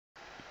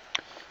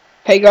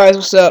Hey guys,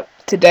 what's up?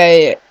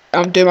 Today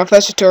I'm doing my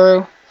first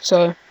tutorial,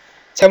 so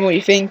tell me what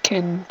you think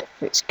and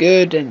if it's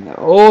good and the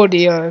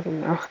audio, you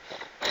know.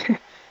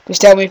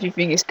 Just tell me if you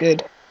think it's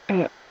good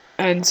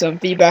and some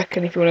feedback,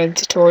 and if you want any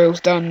tutorials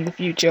done in the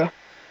future,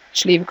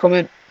 just leave a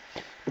comment.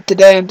 But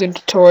today I'm doing a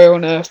tutorial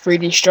on a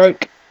 3D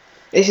stroke.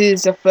 This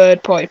is a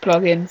third-party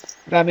plugin.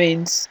 That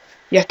means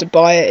you have to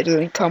buy it. It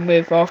doesn't come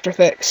with After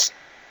Effects,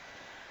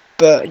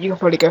 but you can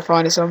probably go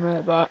find it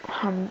somewhere. But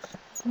I'm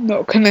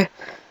not gonna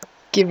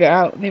give it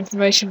out the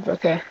information. But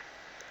okay.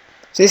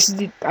 So this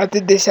is I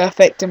did this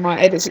effect in my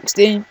Edit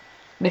 16,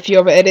 and a few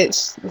other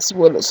edits. This is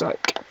what it looks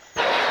like.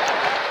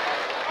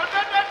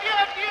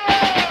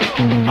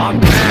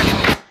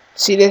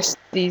 See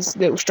these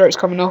little strokes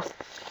coming off.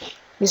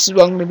 This is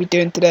what I'm going to be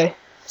doing today.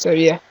 So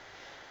yeah,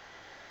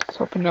 let's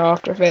hop into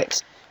After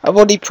Effects. I've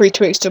already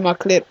pre-twixed on my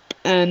clip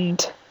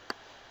and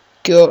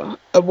got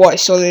a white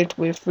solid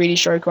with 3D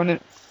stroke on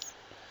it.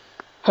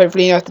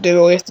 Hopefully you know how to do it.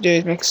 All you have to do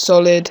is make a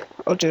solid.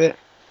 I'll do it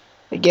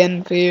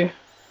again for you.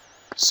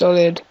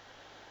 Solid.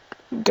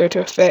 Go to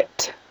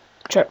Effect,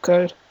 Trap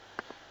Code,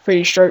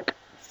 3D stroke,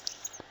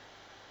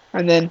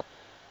 and then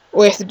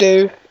all you have to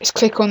do is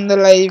click on the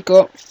layer you've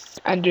got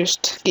and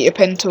just get your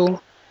pen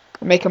tool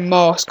and make a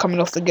mask coming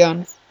off the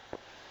gun.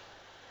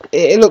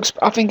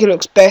 I think it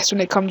looks best when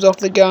it comes off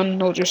the gun,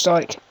 not just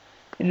like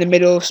in the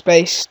middle of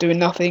space doing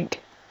nothing.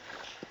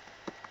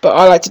 But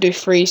I like to do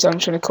 3, so I'm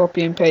just going to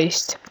copy and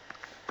paste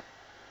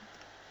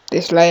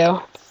this layer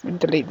and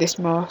delete this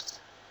mask.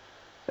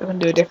 I can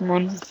do a different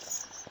one.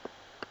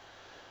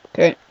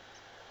 Okay,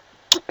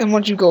 and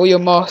once you've got all your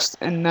masks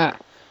and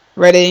that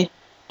ready,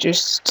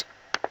 just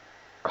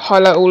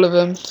highlight all of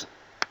them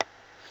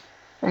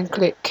and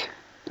click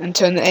and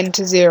turn the end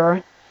to 0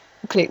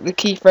 and click the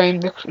keyframe,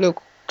 the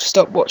little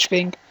stopwatch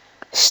thing,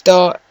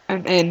 start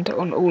and end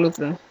on all of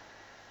them.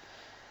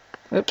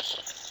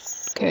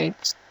 Oops. Okay,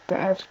 that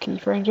have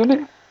keyframes on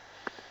it,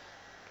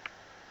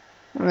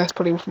 and that's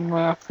probably from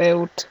where I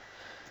failed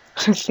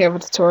the other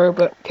tutorial,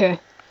 but okay,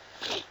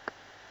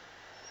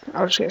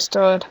 I'll just get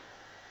started.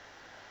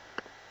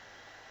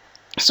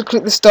 So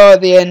click the star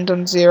at the end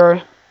on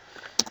 0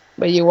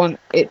 where you want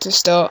it to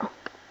start,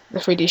 the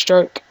 3D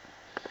stroke.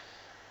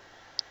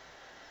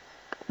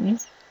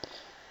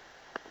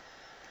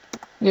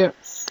 Yep.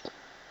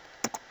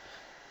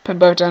 Put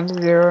both down to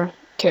 0.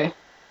 Okay.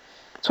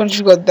 So once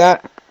you've got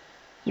that,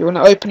 you want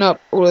to open up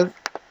all of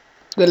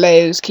the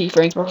layers,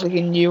 keyframes by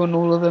clicking new on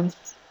all of them.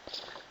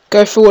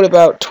 Go forward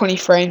about 20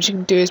 frames. You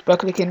can do this by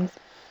clicking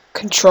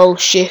Control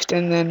Shift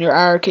and then your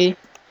arrow key,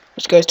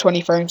 which goes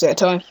 20 frames at a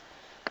time.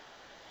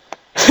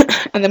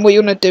 And then what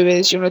you want to do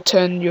is you want to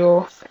turn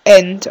your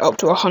end up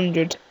to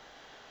 100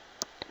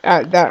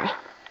 at that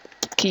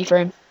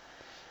keyframe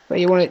where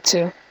you want it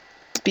to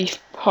be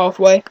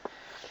halfway,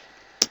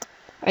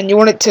 and you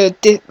want it to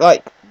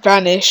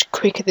vanish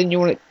quicker than you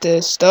want it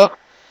to start.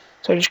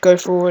 So just go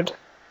forward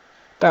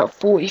about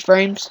 40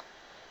 frames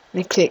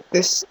and then click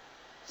this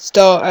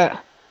start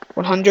at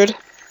 100.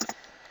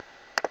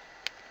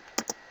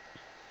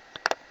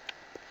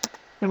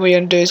 And what you're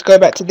going to do is go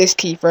back to this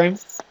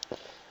keyframe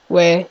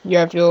where you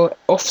have your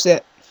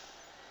offset,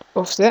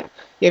 you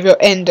have your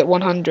end at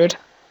 100,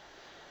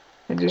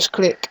 and just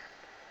click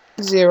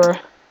 0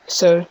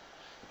 so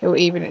it will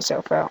even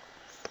itself out.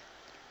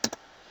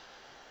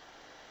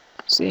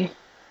 See?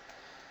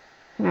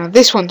 Now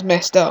this one's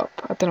messed up.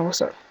 I don't know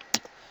what's up.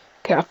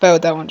 Okay, I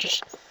failed that one.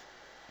 Just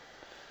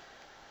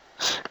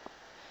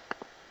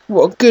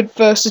what a good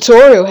first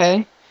tutorial,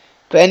 hey?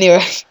 But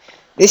anyway,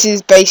 this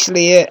is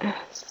basically it.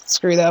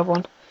 Screw that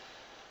one.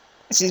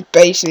 This is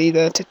basically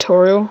the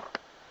tutorial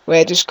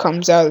where it just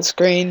comes out of the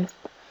screen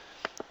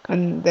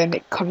and then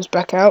it comes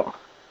back out.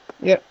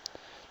 Yep.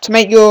 To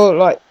make the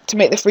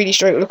 3D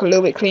stroke look a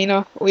little bit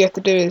cleaner, all you have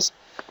to do is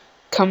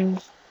come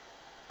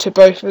to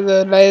both of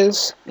the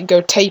layers and go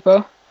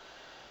taper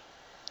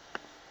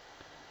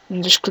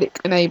and just click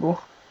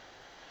enable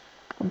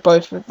on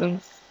both of them,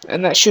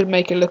 and that should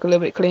make it look a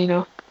little bit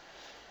cleaner,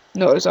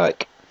 not as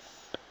like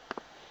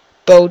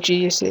bulgy,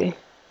 you see.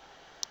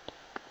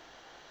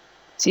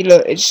 See,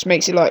 look, it just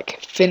makes it like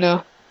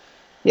thinner.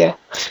 Yeah,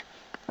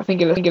 I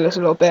think it looks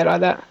a lot better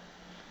like that.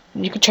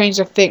 And you can change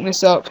the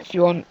thickness up if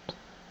you want,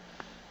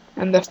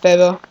 and the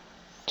feather.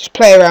 Just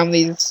play around with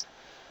these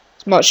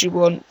as much as you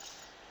want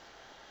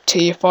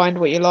till you find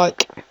what you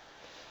like,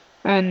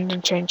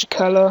 and change the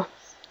colour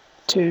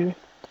to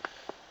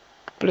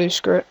blue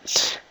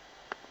script.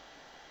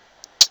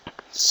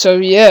 So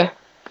yeah,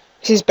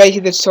 this is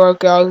basically the tutorial.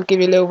 I'll give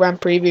you a little RAM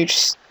preview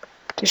just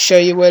to show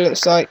you what it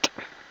looks like.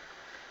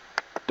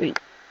 But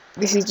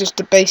this is just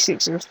the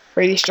basics of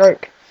 3D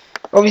stroke.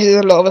 Obviously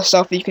there's a lot of other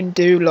stuff that you can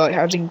do, like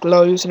having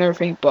glows and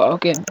everything, but I'll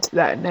get into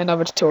that in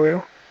another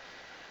tutorial.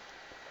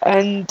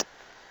 And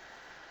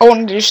I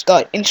wanted to just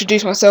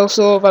introduce myself,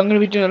 sort of. I'm going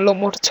to be doing a lot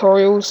more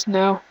tutorials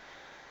now,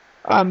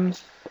 and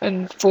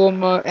for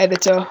my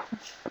editor,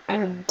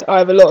 and I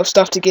have a lot of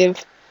stuff to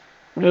give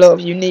and a lot of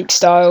unique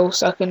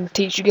styles I can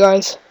teach you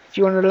guys if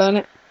you want to learn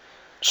it.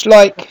 Just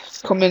like,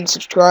 comment,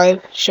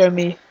 subscribe, show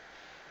me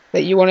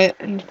that you want it,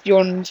 and if you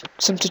want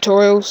some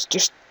tutorials,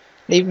 just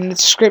leave them in the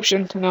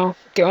description and I'll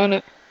get on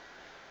it.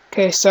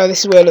 Okay, so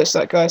this is what it looks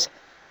like, guys.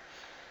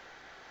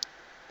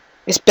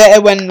 It's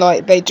better when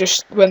like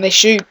when they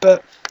shoot,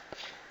 but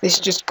this is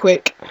just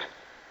quick.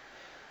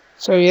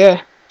 So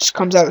yeah, just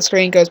comes out the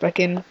screen, goes back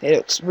in. It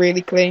looks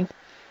really clean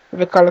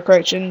with a color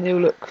correction. It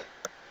will look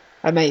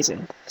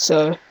amazing.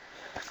 So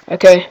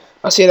okay,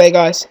 I'll see you later,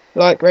 guys.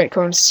 Like, rate,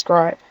 comment,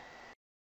 subscribe.